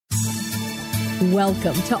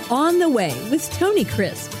Welcome to On the Way with Tony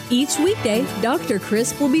Crisp. Each weekday, Dr.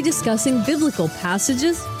 Crisp will be discussing biblical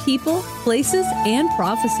passages, people, places, and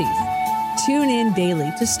prophecies. Tune in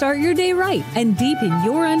daily to start your day right and deepen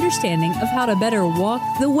your understanding of how to better walk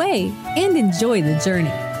the way and enjoy the journey.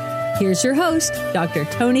 Here's your host, Dr.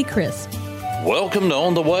 Tony Crisp. Welcome to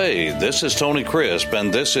On the Way. This is Tony Crisp,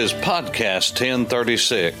 and this is Podcast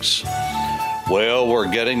 1036. Well, we're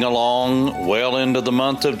getting along well into the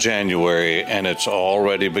month of January, and it's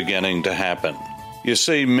already beginning to happen. You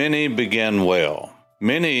see, many begin well.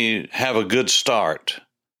 Many have a good start,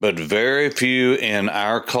 but very few in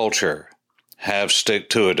our culture have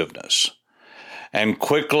stick-to-itiveness. And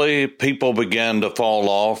quickly, people begin to fall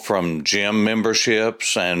off from gym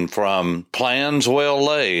memberships, and from plans well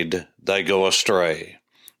laid, they go astray.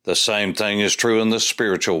 The same thing is true in the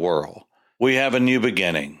spiritual world. We have a new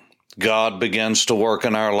beginning. God begins to work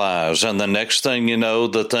in our lives, and the next thing you know,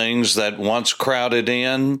 the things that once crowded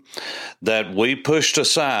in, that we pushed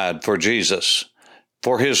aside for Jesus,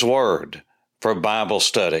 for His Word, for Bible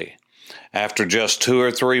study, after just 2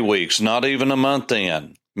 or 3 weeks, not even a month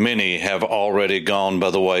in, many have already gone by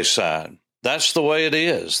the wayside. That's the way it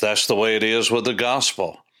is. That's the way it is with the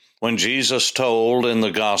gospel. When Jesus told in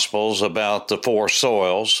the Gospels about the 4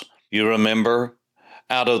 soils, you remember,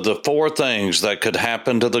 out of the 4 things that could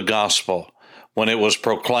happen to the gospel when it was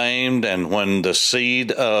proclaimed and when the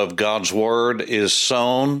seed of God's word is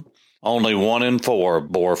sown, only 1 in 4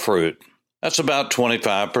 bore fruit. That's about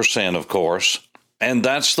 25%, of course. And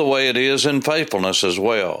that's the way it is in faithfulness as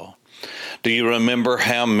well. Do you remember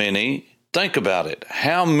how many? Think about it.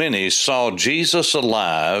 How many saw Jesus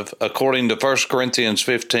alive, according to 1 Corinthians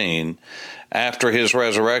 15, after his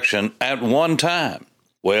resurrection at one time?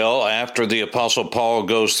 Well, after the Apostle Paul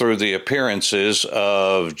goes through the appearances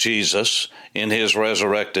of Jesus in his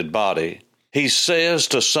resurrected body, he says,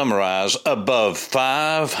 to summarize, above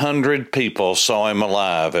 500 people saw him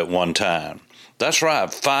alive at one time. That's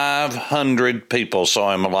right, 500 people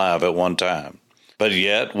saw him alive at one time. But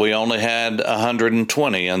yet, we only had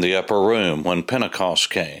 120 in the upper room when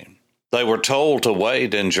Pentecost came. They were told to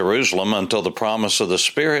wait in Jerusalem until the promise of the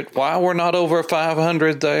Spirit. Why were not over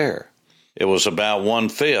 500 there? It was about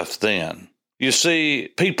 1/5 then. You see,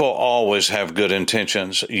 people always have good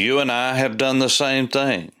intentions. You and I have done the same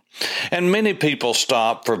thing. And many people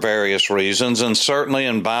stop for various reasons, and certainly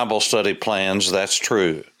in Bible study plans, that's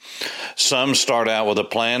true. Some start out with a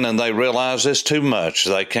plan and they realize it's too much.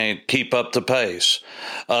 They can't keep up the pace.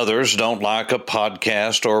 Others don't like a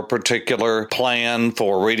podcast or a particular plan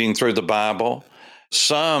for reading through the Bible.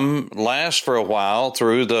 Some last for a while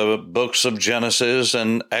through the books of Genesis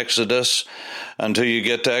and Exodus until you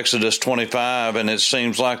get to Exodus 25, and it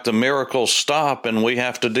seems like the miracles stop and we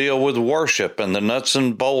have to deal with worship and the nuts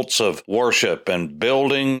and bolts of worship and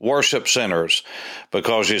building worship centers.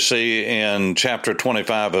 Because you see, in chapter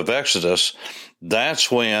 25 of Exodus, that's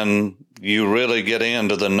when you really get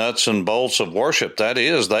into the nuts and bolts of worship. That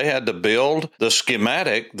is, they had to build the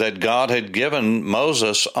schematic that God had given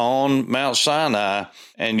Moses on Mount Sinai,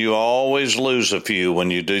 and you always lose a few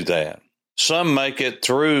when you do that. Some make it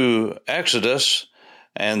through Exodus,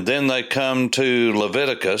 and then they come to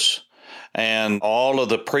Leviticus, and all of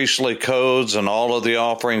the priestly codes and all of the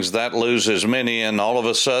offerings, that loses many, and all of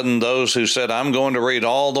a sudden those who said, I'm going to read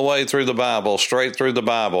all the way through the Bible, straight through the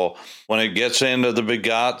Bible, when it gets into the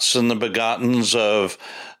begots and the begottens of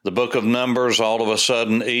the book of Numbers, all of a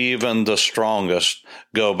sudden even the strongest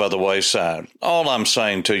go by the wayside. All I'm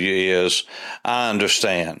saying to you is, I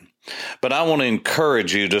understand. But I want to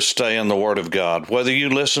encourage you to stay in the Word of God. Whether you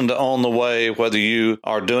listen to On the Way, whether you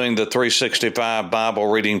are doing the 365 Bible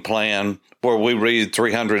reading plan, where we read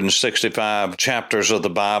 365 chapters of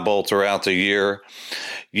the Bible throughout the year,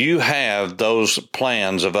 you have those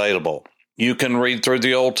plans available. You can read through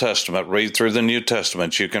the Old Testament, read through the New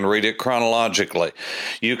Testament. You can read it chronologically.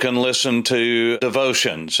 You can listen to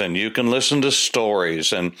devotions, and you can listen to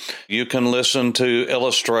stories, and you can listen to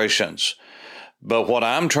illustrations. But what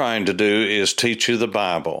I'm trying to do is teach you the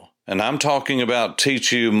Bible. And I'm talking about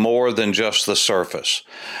teach you more than just the surface.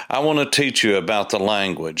 I want to teach you about the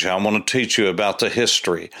language. I want to teach you about the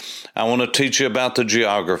history. I want to teach you about the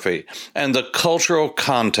geography and the cultural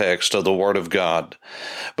context of the Word of God.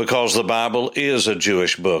 Because the Bible is a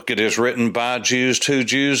Jewish book. It is written by Jews to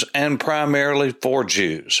Jews and primarily for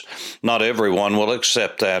Jews. Not everyone will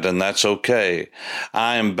accept that, and that's okay.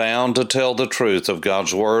 I am bound to tell the truth of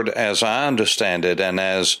God's Word as I understand it and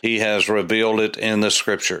as He has revealed it in the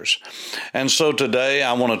Scriptures. others. And so today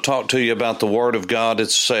I want to talk to you about the Word of God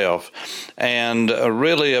itself and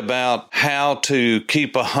really about how to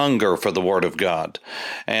keep a hunger for the Word of God.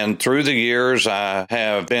 And through the years, I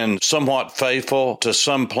have been somewhat faithful to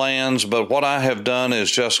some plans, but what I have done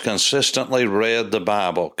is just consistently read the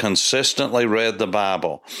Bible,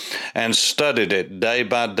 and studied it day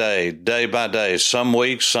by day, some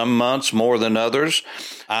weeks, some months more than others.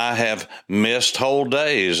 I have missed whole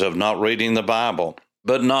days of not reading the Bible,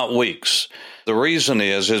 but not weeks. The reason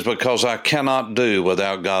is because I cannot do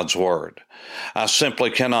without God's Word. I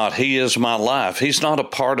simply cannot. He is my life. He's not a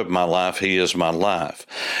part of my life. He is my life.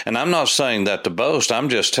 And I'm not saying that to boast. I'm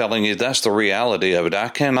just telling you that's the reality of it. I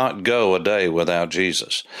cannot go a day without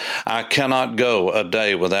Jesus. I cannot go a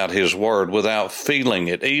day without His Word, without feeling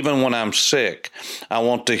it. Even when I'm sick, I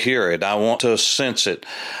want to hear it. I want to sense it.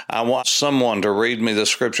 I want someone to read me the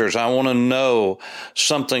Scriptures. I want to know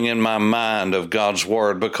something in my mind of God's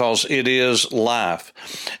Word because it is life.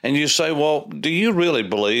 And you say, well, do you really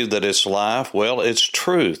believe that it's life? Well, it's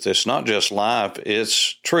truth. It's not just life,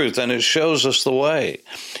 it's truth, and it shows us the way.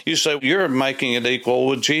 You say, you're making it equal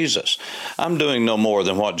with Jesus. I'm doing no more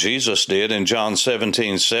than what Jesus did in John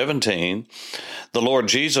 17:17. The Lord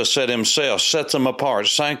Jesus said Himself, set them apart,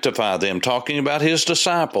 sanctify them, talking about His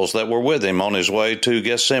disciples that were with Him on His way to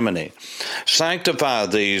Gethsemane. Sanctify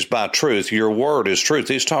these by truth. Your word is truth.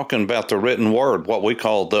 He's talking about the written word, what we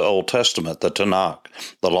call the Old Testament, the Tanakh,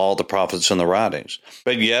 the law, the prophets, and the writings.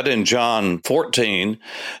 But yet in John 14,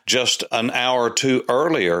 just an hour or two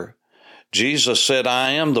earlier, Jesus said,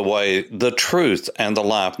 I am the way, the truth, and the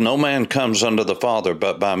life. No man comes unto the Father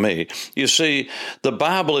but by me. You see, the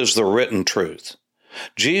Bible is the written truth.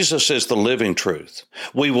 Jesus is the living truth.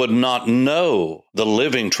 We would not know the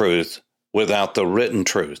living truth without the written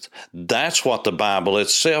truth. That's what the Bible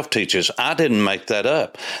itself teaches. I didn't make that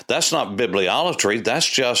up. That's not bibliolatry. That's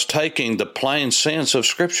just taking the plain sense of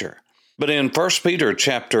Scripture. But in 1 Peter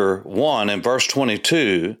chapter 1 and verse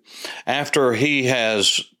 22, after he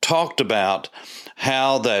has talked about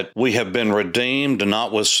how that we have been redeemed,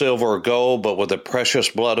 not with silver or gold, but with the precious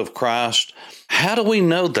blood of Christ, how do we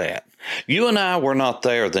know that? You and I were not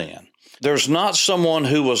there then. There's not someone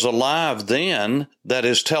who was alive then that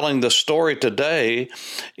is telling the story today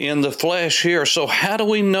in the flesh here. So how do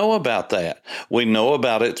we know about that? We know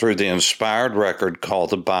about it through the inspired record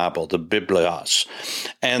called the Bible, the Biblios.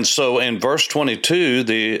 And so in verse 22,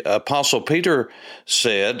 the Apostle Peter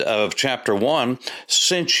said of chapter 1,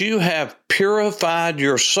 since you have purified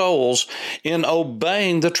your souls in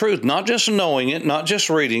obeying the truth, not just knowing it, not just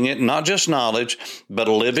reading it, not just knowledge, but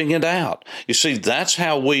living it out. You see, that's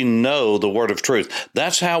how we know the word of truth.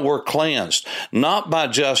 That's how we're cleansed, not by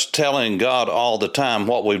just telling God all the time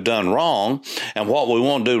what we've done wrong and what we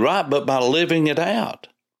want to do right, but by living it out.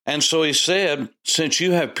 And so he said, since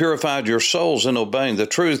you have purified your souls in obeying the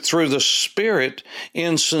truth through the Spirit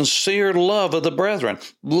in sincere love of the brethren,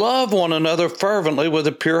 love one another fervently with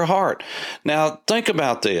a pure heart. Now, think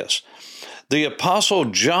about this. The Apostle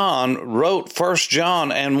John wrote 1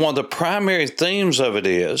 John, and one of the primary themes of it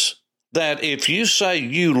is that if you say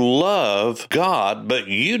you love God, but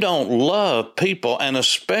you don't love people, and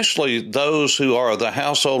especially those who are the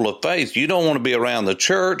household of faith, you don't want to be around the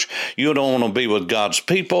church, you don't want to be with God's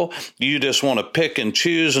people, you just want to pick and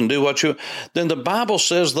choose and do what you, then the Bible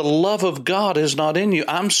says the love of God is not in you.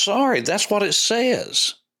 I'm sorry, that's what it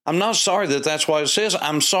says. I'm not sorry that that's what it says.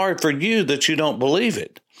 I'm sorry for you that you don't believe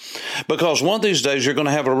it. Because one of these days you're going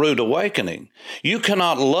to have a rude awakening. You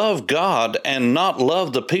cannot love God and not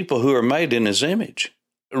love the people who are made in His image.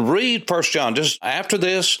 Read 1 John. Just after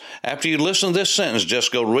this, after you listen to this sentence,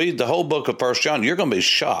 just go read the whole book of 1 John. You're going to be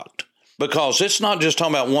shocked. Because it's not just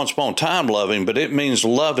talking about once upon a time loving, but it means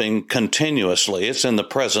loving continuously. It's in the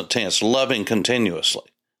present tense, loving continuously.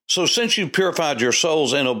 So since you purified your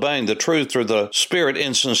souls in obeying the truth through the Spirit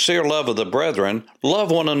in sincere love of the brethren,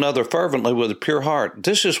 love one another fervently with a pure heart.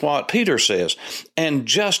 This is what Peter says. And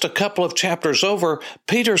just a couple of chapters over,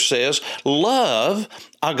 Peter says, love,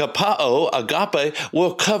 agapao, agape,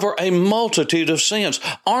 will cover a multitude of sins.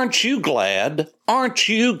 Aren't you glad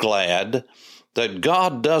that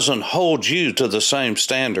God doesn't hold you to the same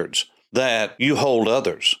standards that you hold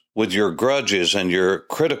others with your grudges and your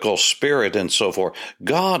critical spirit and so forth?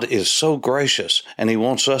 God is so gracious, and He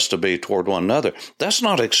wants us to be toward one another. That's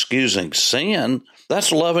not excusing sin.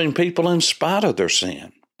 That's loving people in spite of their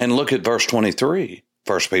sin. And look at verse 23,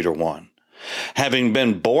 1 Peter 1. Having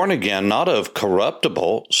been born again, not of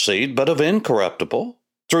corruptible seed, but of incorruptible,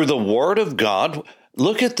 through the word of God.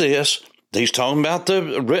 Look at this. He's talking about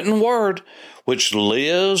the written word, which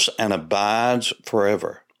lives and abides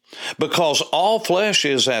forever. Because all flesh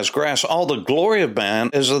is as grass, all the glory of man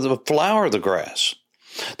is of the flower of the grass.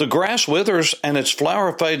 The grass withers and its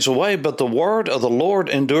flower fades away, but the word of the Lord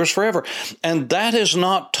endures forever. And that is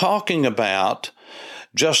not talking about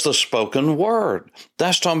just the spoken word.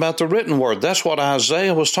 That's talking about the written word. That's what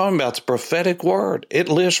Isaiah was talking about, the prophetic word. It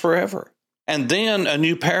lives forever. And then a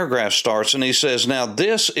new paragraph starts, and he says, now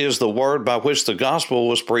this is the word by which the gospel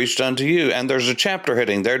was preached unto you. And there's a chapter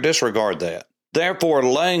heading there. Disregard that. Therefore,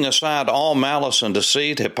 laying aside all malice and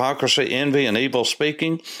deceit, hypocrisy, envy, and evil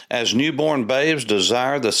speaking, as newborn babes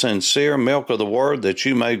desire the sincere milk of the word, that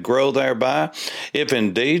you may grow thereby, if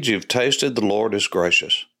indeed you've tasted the Lord is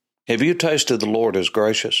gracious. Have you tasted the Lord is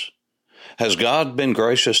gracious? Has God been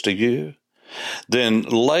gracious to you? Then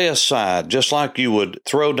lay aside, just like you would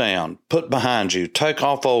throw down, put behind you, take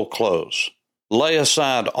off old clothes. Lay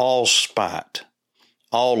aside all spite,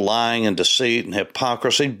 all lying and deceit and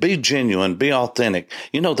hypocrisy. Be genuine, be authentic.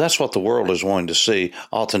 You know, that's what the world is wanting to see,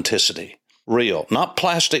 authenticity. Real, not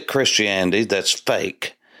plastic Christianity that's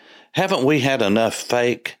fake. Haven't we had enough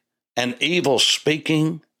fake and evil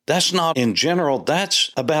speaking? That's not in general,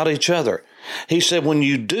 that's about each other. He said, when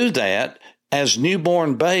you do that, as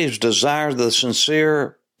newborn babes desire the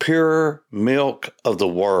sincere, pure milk of the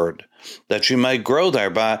word, that you may grow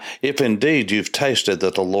thereby, if indeed you've tasted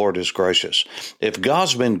that the Lord is gracious. If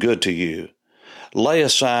God's been good to you, lay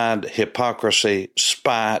aside hypocrisy,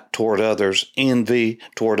 spite toward others, envy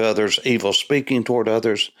toward others, evil speaking toward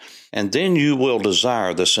others, and then you will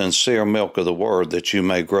desire the sincere milk of the word, that you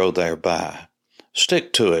may grow thereby.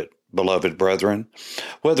 Stick to it, beloved brethren.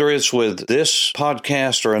 Whether it's with this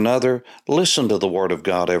podcast or another, listen to the Word of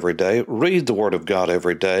God every day. Read the Word of God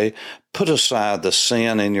every day. Put aside the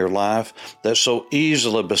sin in your life that so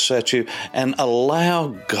easily besets you, and allow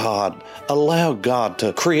God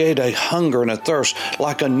to create a hunger and a thirst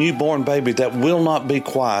like a newborn baby that will not be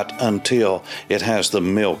quiet until it has the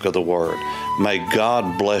milk of the Word. May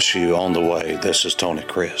God bless you on the way. This is Tony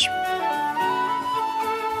Crisp.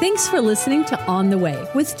 Thanks for listening to On the Way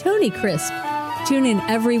with Tony Crisp. Tune in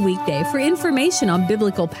every weekday for information on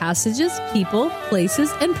biblical passages, people,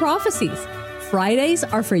 places, and prophecies. Fridays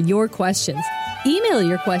are for your questions. Email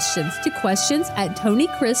your questions to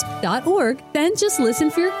questions@tonycrisp.org. Then just listen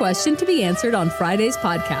for your question to be answered on Friday's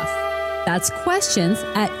podcast. That's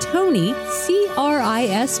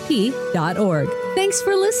questions@tonycrisp.org. Thanks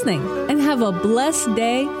for listening and have a blessed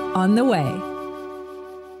day on the way.